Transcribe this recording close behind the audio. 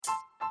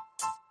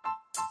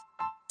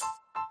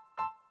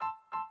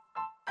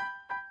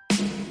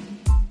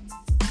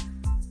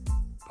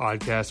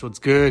Podcast. What's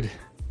good?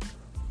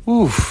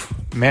 Oof,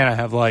 man, I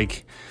have I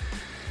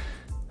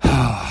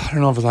don't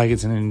know if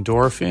it's an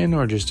endorphin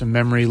or just a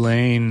memory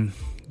lane,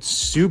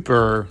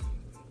 super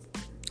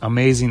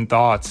amazing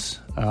thoughts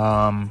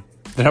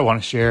that I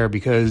want to share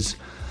because,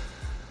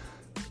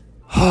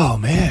 oh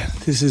man,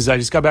 I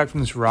just got back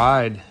from this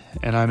ride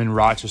and I'm in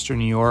Rochester,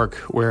 New York,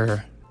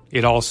 where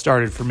it all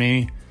started for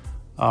me.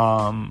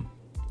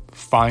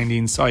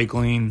 Finding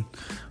cycling,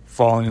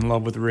 falling in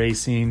love with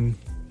racing.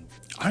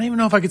 I don't even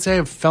know if I could say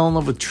I fell in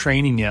love with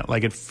training yet.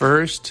 Like at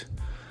first,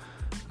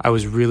 I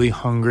was really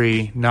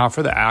hungry, not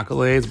for the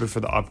accolades, but for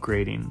the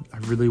upgrading. I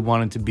really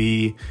wanted to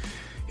be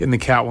in the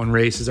Cat 1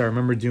 races. I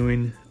remember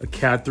doing a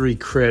Cat 3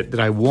 crit that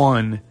I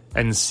won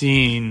and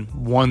seeing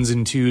 1s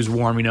and 2s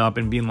warming up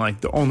and being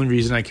like, the only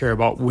reason I care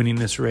about winning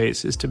this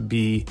race is to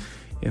be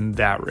in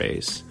that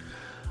race.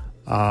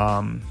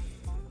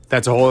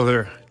 That's a whole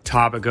other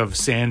topic of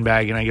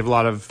sandbagging. I give a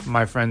lot of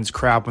my friends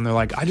crap when they're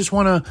like, I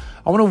want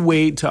to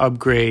wait to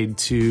upgrade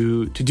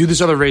to do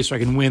this other race so I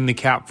can win the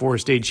Cat 4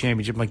 state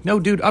championship. I'm like, no,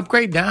 dude,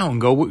 upgrade down.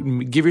 Go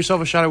give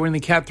yourself a shot at winning the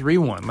Cat 3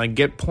 one. Like,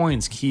 get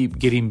points, keep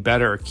getting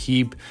better,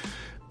 keep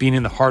being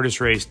in the hardest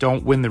race.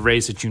 Don't win the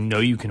race that you know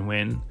you can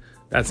win.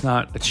 That's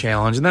not a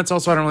challenge. And that's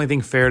also, I don't really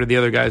think, fair to the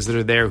other guys that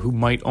are there who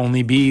might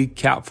only be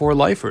Cat 4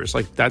 lifers.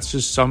 Like, that's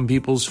just some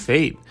people's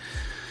fate.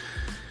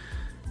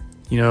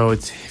 You know,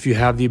 if you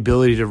have the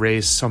ability to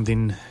race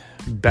something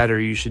better,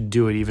 you should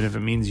do it, even if it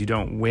means you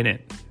don't win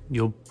it.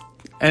 You'll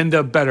end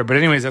up better. But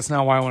anyways, that's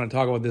not why I want to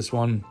talk about this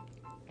one.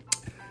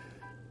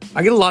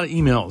 I get a lot of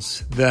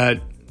emails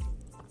that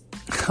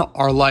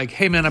are like,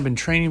 hey man, I've been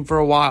training for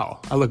a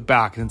while. I look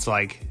back and it's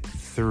like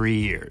 3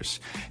 years.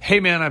 Hey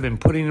man, I've been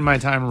putting in my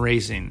time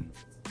racing.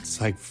 It's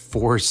like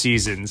 4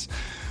 seasons.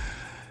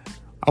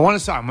 I want to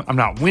say I'm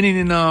not winning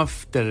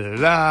enough,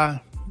 da-da-da-da.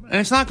 And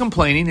it's not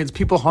complaining, it's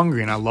people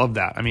hungry, and I love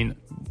that. I mean,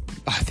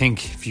 I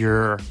think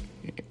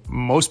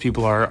most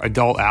people are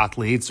adult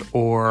athletes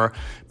or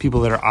people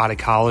that are out of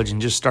college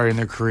and just starting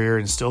their career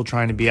and still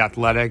trying to be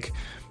athletic.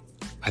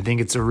 I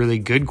think it's a really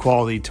good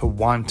quality to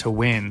want to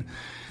win.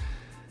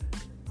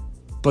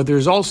 But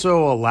there's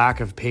also a lack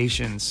of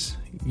patience.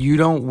 You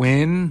don't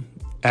win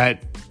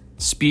at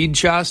speed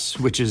chess,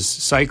 which is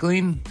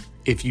cycling,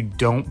 if you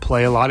don't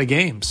play a lot of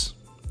games.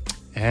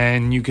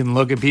 And you can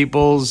look at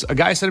a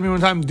guy said to me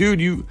one time,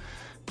 dude,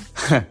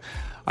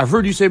 I've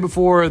heard you say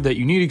before that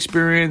you need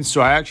experience. So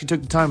I actually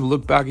took the time to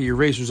look back at your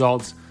race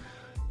results.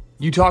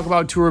 You talk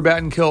about tour bat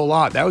and kill a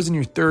lot. That was in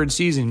your 3rd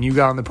season. You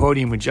got on the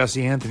podium with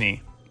Jesse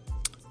Anthony.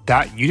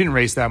 You didn't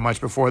race that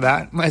much before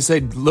that. I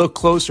said, look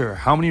closer.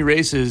 How many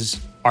races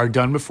are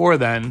done before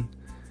then?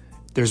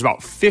 There's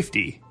about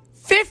 50.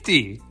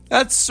 50!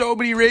 That's so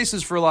many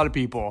races for a lot of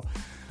people.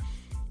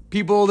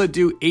 People that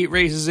do 8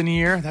 races in a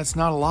year, that's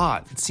not a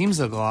lot. It seems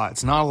like a lot.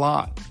 It's not a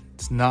lot.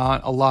 It's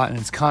not a lot, and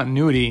it's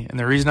continuity. And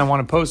the reason I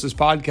want to post this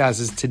podcast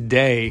is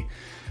today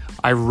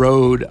I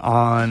rode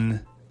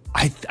on,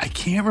 I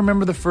can't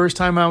remember the first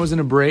time I was in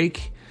a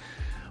break,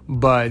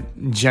 but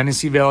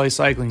Genesee Valley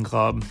Cycling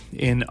Club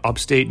in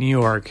upstate New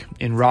York,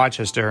 in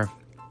Rochester,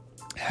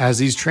 has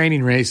these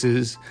training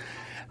races.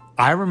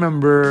 I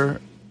remember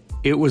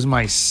it was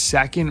my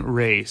 2nd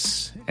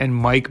race, and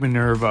Mike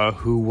Minerva,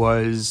 who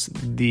was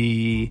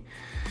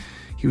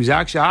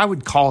actually, I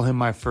would call him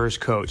my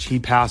first coach. He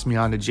passed me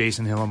on to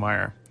Jason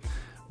Hillemeyer,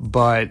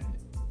 but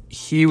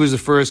he was the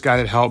first guy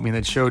that helped me,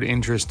 that showed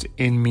interest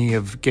in me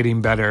of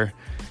getting better,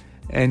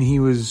 and he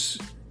was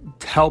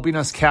helping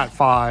us Cat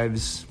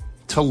 5s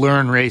to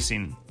learn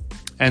racing.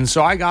 And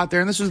so I got there,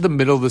 and this was the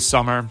middle of the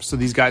summer, so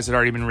these guys had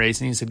already been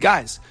racing. He said,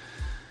 guys,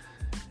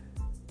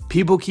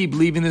 people keep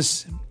leaving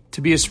this to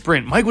be a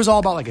sprint. Mike was all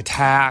about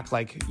attack,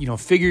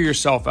 figure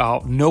yourself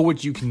out, know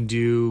what you can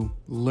do,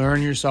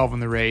 learn yourself in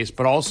the race,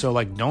 but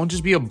also don't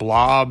just be a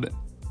blob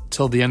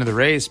till the end of the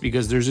race,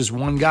 because there's this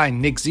one guy,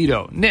 Nick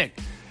Zito.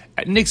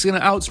 Nick's going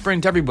to out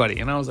sprint everybody.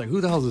 And I was like, who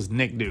the hell is this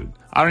Nick dude?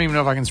 I don't even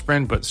know if I can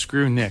sprint, but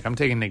screw Nick. I'm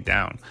taking Nick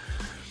down.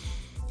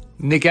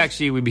 Nick,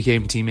 actually, we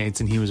became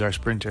teammates and he was our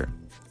sprinter.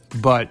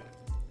 But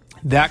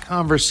that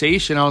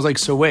conversation, I was like,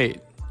 so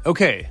wait,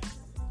 okay,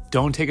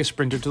 don't take a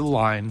sprinter to the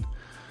line.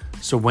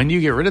 So when do you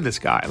get rid of this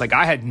guy?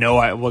 I had no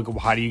idea.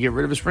 How do you get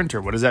rid of a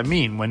sprinter? What does that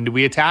mean? When do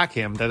we attack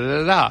him?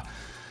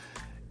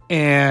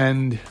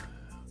 And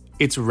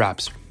it's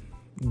reps.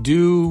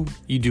 You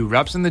do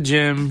reps in the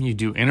gym. You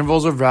do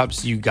intervals of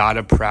reps. You got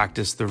to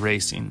practice the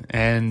racing.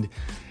 And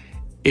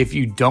if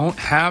you don't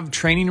have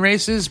training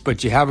races,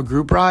 but you have a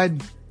group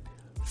ride,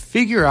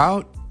 figure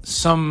out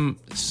some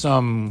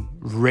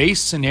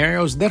race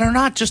scenarios that are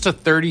not just a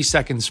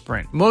 30-second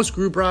sprint. Most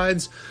group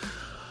rides,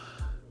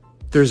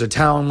 there's a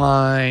town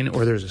line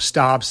or there's a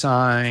stop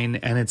sign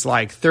and it's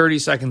 30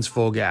 seconds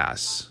full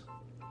gas.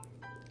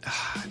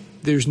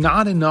 There's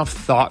not enough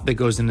thought that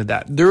goes into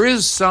that. There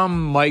is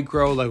some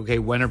micro, okay,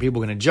 when are people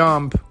going to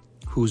jump?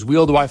 Whose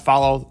wheel do I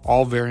follow?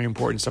 All very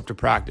important stuff to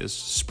practice.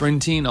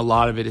 Sprinting, a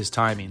lot of it is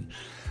timing.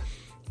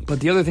 But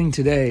the other thing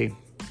today,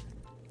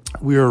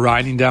 we were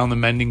riding down the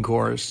Mending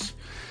course,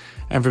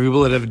 and for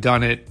people that have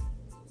done it,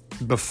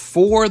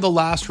 before the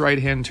last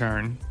right-hand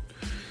turn,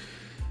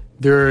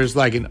 there's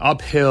like an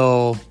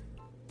uphill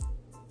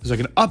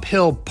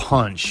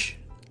punch,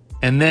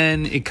 and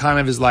then it kind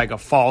of is like a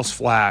false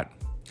flat.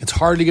 It's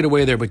hard to get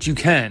away there, but you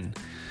can.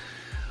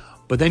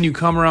 But then you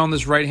come around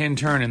this right-hand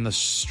turn and the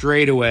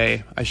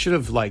straightaway, I should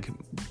have like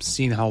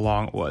seen how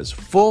long it was.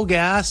 Full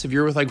gas, if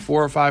you're with like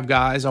 4 or 5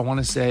 guys, I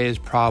want to say is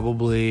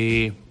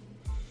probably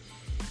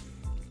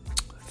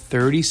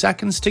 30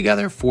 seconds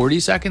together, 40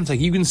 seconds.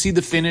 Like you can see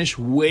the finish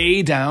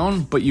way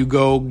down, but you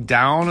go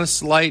down a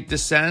slight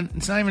descent.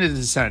 It's not even a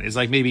descent. It's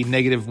like maybe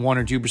 -1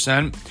 or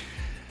 2%.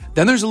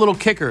 Then there's a little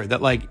kicker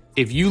that like,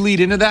 if you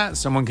lead into that,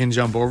 someone can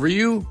jump over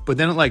you, but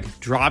then it like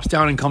drops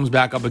down and comes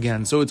back up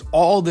again. So it's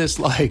all this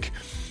like,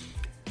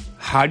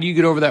 how do you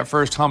get over that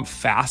first hump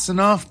fast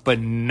enough, but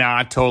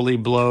not totally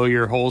blow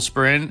your whole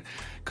sprint?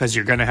 Because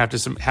you're going to have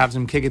to have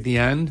some kick at the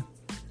end.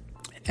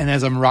 And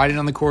as I'm riding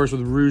on the course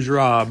with Rouge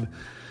Rob,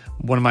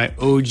 one of my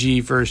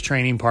OG first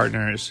training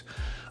partners,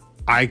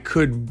 I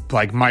could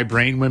like, my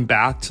brain went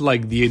back to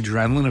like the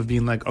adrenaline of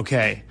being like,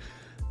 okay,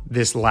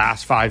 this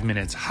last 5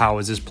 minutes, how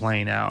is this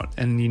playing out?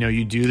 And, you know,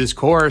 you do this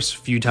course a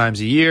few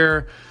times a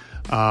year.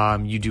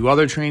 You do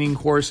other training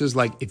courses.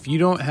 Like if you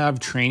don't have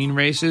training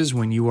races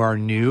when you are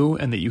new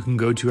and that you can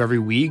go to every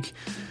week,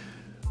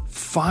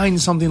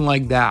 find something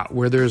like that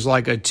where there's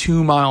like a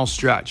 2-mile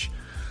stretch.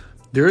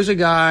 There is a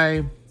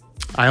guy,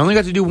 I only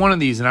got to do one of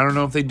these and I don't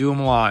know if they do them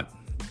a lot.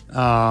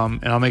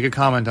 And I'll make a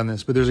comment on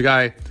this, but there's a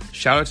guy,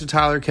 shout out to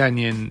Tyler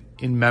Kenyon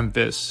in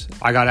Memphis.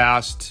 I got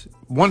asked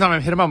one time, I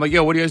hit him up, I'm like,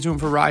 yo, what are you guys doing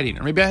for riding?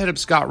 Or maybe I hit up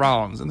Scott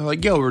Rollins and they're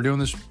like, yo, we're doing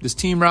this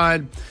team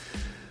ride.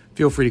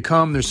 Feel free to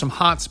come. There's some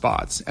hot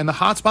spots. And the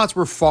hot spots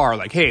were far.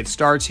 Like, hey, it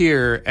starts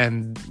here.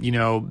 And, you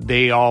know,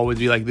 they all would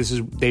be like,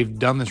 they've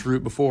done this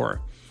route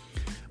before.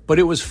 But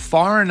it was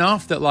far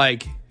enough that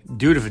like,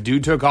 dude, if a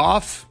dude took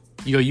off,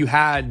 you know, you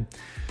had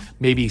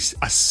maybe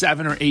a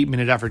 7 or 8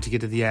 minute effort to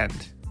get to the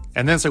end.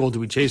 And then it's like, well, do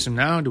we chase him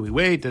now? Do we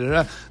wait?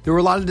 There were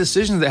a lot of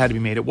decisions that had to be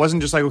made. It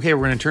wasn't just like, okay,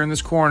 we're going to turn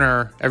this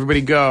corner, everybody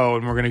go,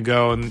 and we're going to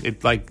go, and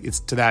it's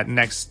to that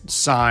next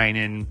sign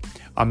in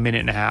a minute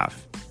and a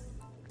half.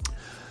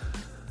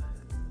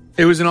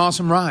 It was an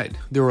awesome ride.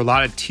 There were a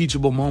lot of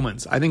teachable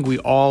moments. I think we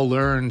all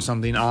learned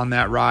something on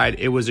that ride.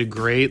 It was a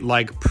great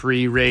like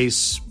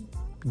pre-race,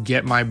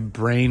 get my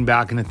brain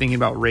back into thinking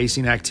about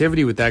racing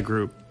activity with that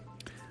group.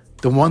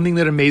 The one thing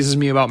that amazes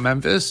me about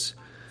Memphis,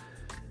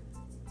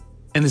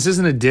 and this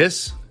isn't a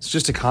diss, it's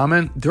just a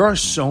comment. There are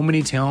so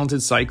many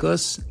talented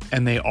cyclists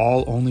and they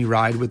all only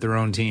ride with their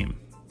own team.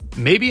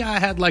 Maybe I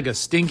had like a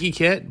stinky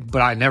kit,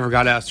 but I never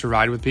got asked to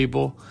ride with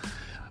people.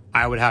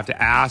 I would have to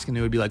ask and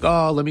it would be like,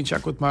 oh, let me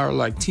check with my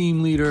like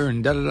team leader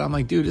and da-da-da. I'm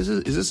like, dude, is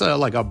this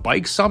like a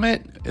bike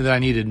summit that I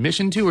need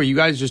admission to? Or are you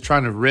guys just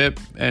trying to rip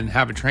and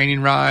have a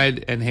training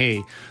ride? And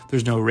hey,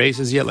 there's no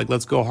races yet. Like,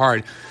 let's go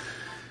hard.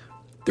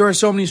 There are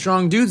so many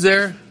strong dudes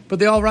there, but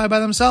they all ride by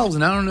themselves.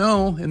 And I don't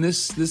know. And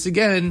this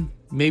again,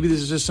 maybe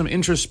this is just some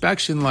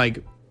introspection.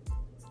 Like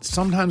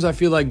sometimes I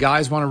feel like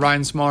guys want to ride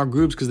in smaller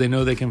groups because they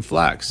know they can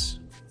flex.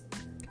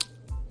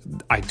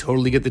 I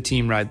totally get the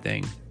team ride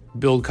thing.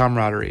 Build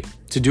camaraderie.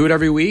 To do it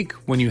every week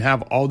when you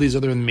have all these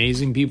other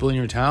amazing people in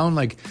your town,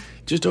 like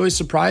just always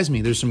surprised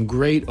me. There's some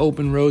great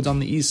open roads on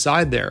the east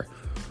side there.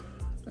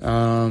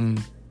 And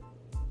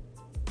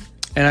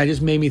I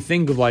just made me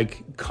think of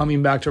like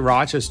coming back to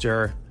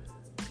Rochester.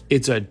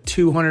 It's a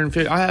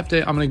 250. I'm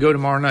going to go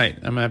tomorrow night.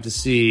 I'm going to have to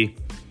see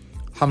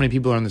how many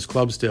people are in this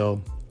club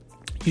still.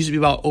 It used to be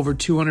about over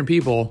 200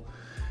 people.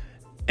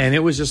 And it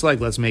was just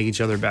like, let's make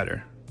each other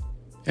better.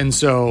 And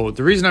so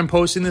the reason I'm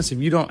posting this, if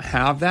you don't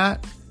have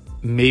that,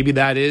 maybe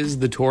that is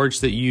the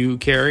torch that you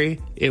carry.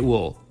 It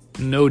will,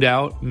 no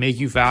doubt, make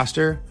you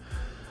faster.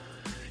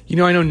 You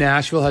know, I know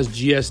Nashville has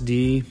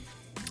GSD.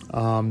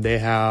 They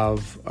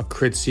have a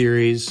crit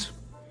series.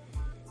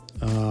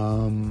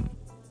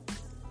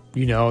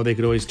 You know, they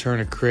could always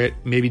turn a crit,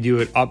 maybe do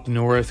it up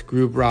north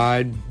group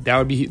ride. That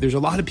would be, there's a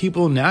lot of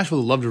people in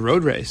Nashville that love to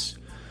road race.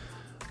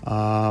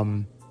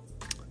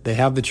 They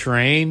have the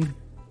terrain,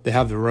 they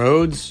have the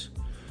roads.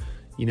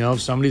 You know,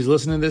 if somebody's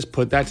listening to this,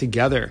 put that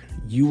together.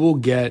 You will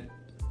get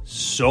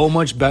so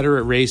much better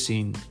at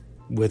racing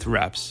with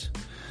reps.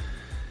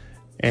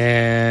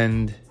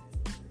 And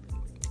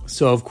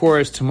so, of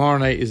course, tomorrow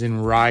night is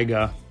in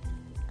Riga.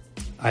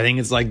 I think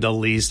it's like the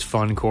least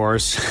fun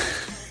course.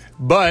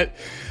 But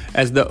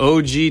as the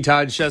OG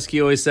Todd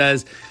Shesky always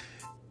says,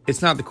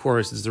 it's not the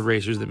course, it's the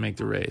racers that make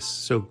the race.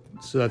 So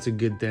that's a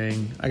good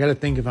thing. I got to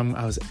think if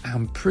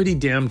I'm pretty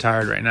damn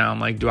tired right now. I'm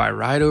like, do I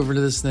ride over to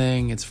this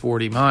thing? It's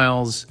 40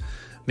 miles.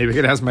 Maybe I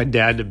could ask my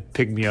dad to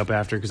pick me up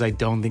after because I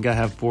don't think I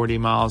have 40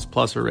 miles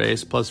plus a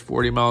race plus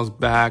 40 miles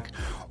back.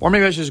 Or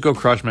maybe I should just go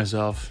crush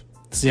myself.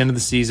 It's the end of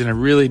the season. I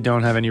really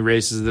don't have any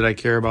races that I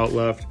care about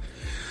left.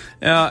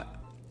 Let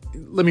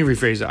me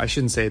rephrase it. I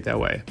shouldn't say it that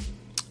way.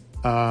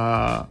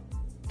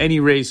 Any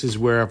races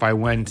where if I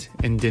went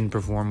and didn't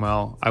perform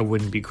well, I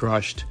wouldn't be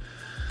crushed.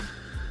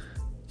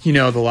 You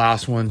know, the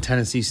last one,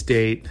 Tennessee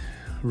State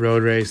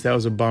road race, that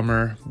was a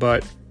bummer.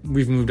 But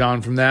we've moved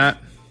on from that.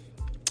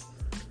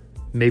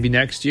 maybe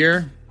next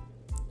year.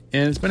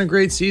 And it's been a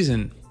great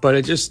season, but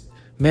it just,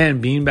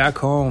 man, being back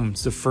home,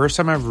 it's the first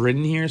time I've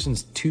ridden here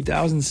since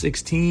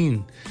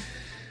 2016.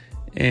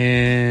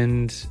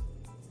 And,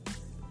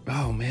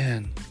 oh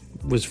man,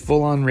 was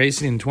full on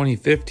racing in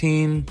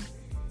 2015.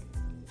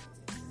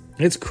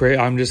 It's crazy.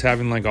 I'm just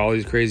having like all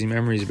these crazy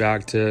memories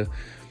back to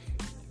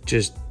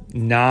just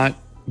not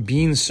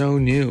being so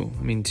new.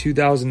 I mean,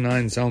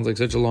 2009 sounds like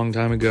such a long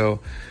time ago,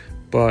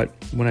 but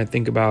when I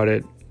think about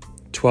it,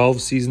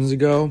 12 seasons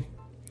ago,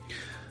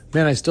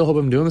 man, I still hope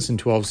I'm doing this in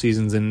 12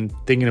 seasons and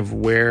thinking of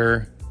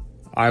where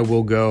I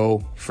will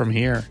go from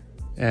here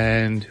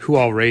and who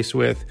I'll race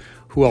with,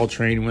 who I'll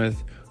train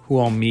with, who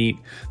I'll meet,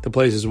 the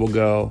places we'll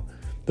go,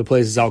 the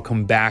places I'll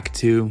come back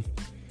to.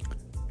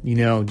 You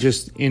know,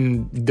 just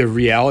in the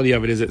reality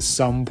of it is at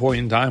some point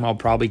in time, I'll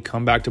probably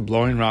come back to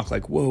Blowing Rock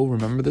like, whoa,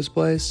 remember this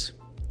place?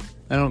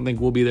 I don't think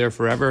we'll be there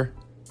forever.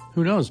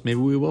 Who knows? Maybe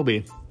we will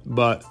be.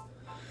 But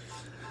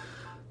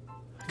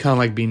kind of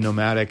like being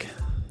nomadic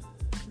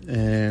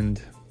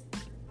and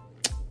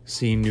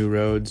seeing new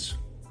roads.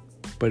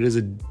 But it is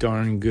a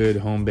darn good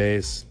home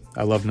base.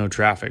 I love no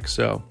traffic.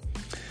 So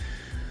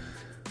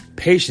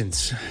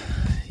patience.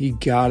 You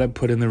gotta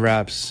put in the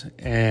reps.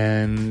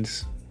 And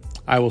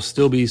I will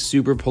still be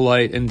super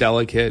polite and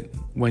delicate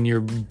when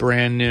you're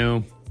brand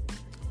new.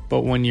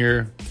 But when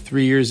you're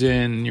 3 years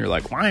in, you're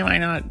like, why am I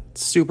not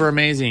super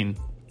amazing?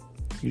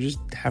 You just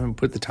haven't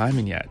put the time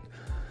in yet.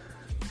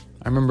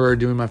 I remember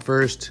doing my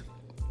first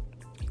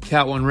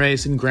Cat 1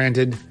 race, and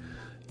granted,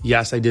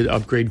 yes, I did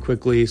upgrade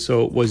quickly,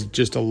 so it was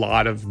just a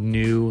lot of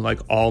new, like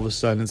all of a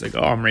sudden it's like,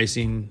 oh, I'm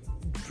racing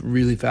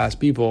really fast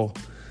people.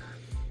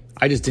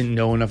 I just didn't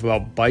know enough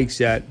about bikes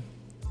yet,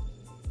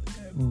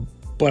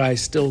 but I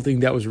still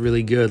think that was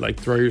really good. Like,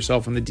 throw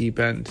yourself in the deep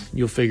end,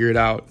 you'll figure it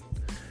out.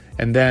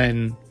 And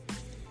then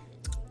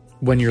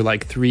when you're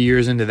like 3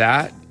 years into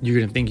that, you're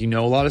going to think you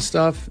know a lot of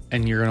stuff,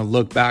 and you're going to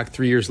look back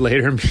 3 years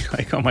later and be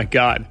like, oh my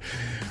God,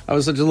 I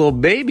was such a little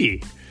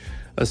baby.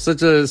 I was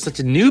such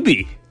a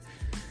newbie.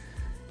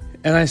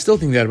 And I still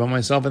think that about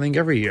myself, I think,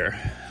 every year.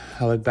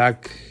 I look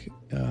back,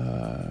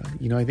 I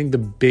think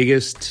the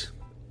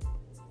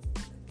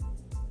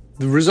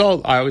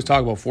result, I always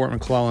talk about Fort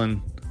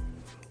McClellan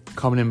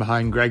coming in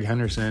behind Greg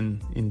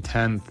Henderson in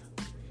 10th.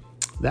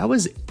 That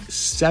was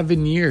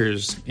 7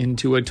 years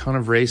into a ton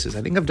of races.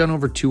 I think I've done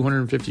over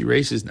 250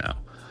 races now.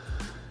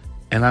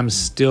 And I'm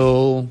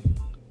still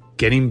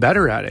getting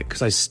better at it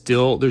because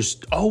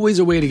there's always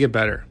a way to get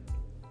better.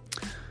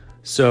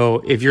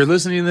 So if you're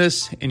listening to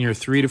this and you're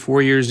 3 to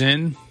 4 years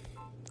in,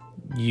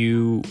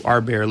 you are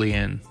barely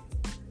in.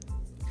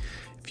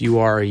 If you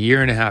are a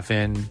year and a half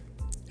in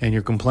and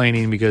you're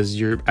complaining because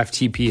your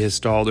FTP has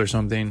stalled or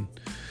something,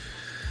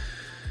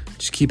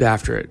 just keep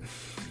after it.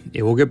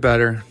 It will get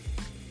better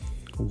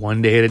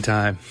one day at a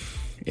time.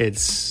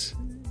 It's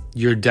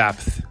your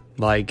depth.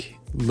 Like,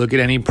 look at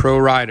any pro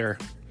rider.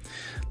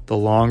 The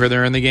longer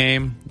they're in the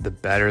game, the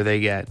better they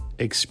get.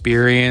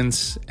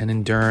 Experience and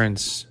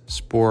endurance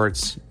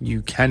sports,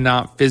 you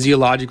cannot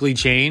physiologically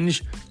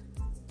change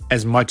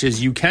as much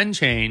as you can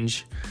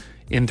change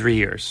in 3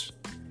 years.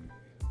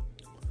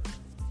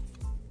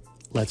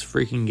 Let's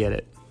freaking get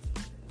it.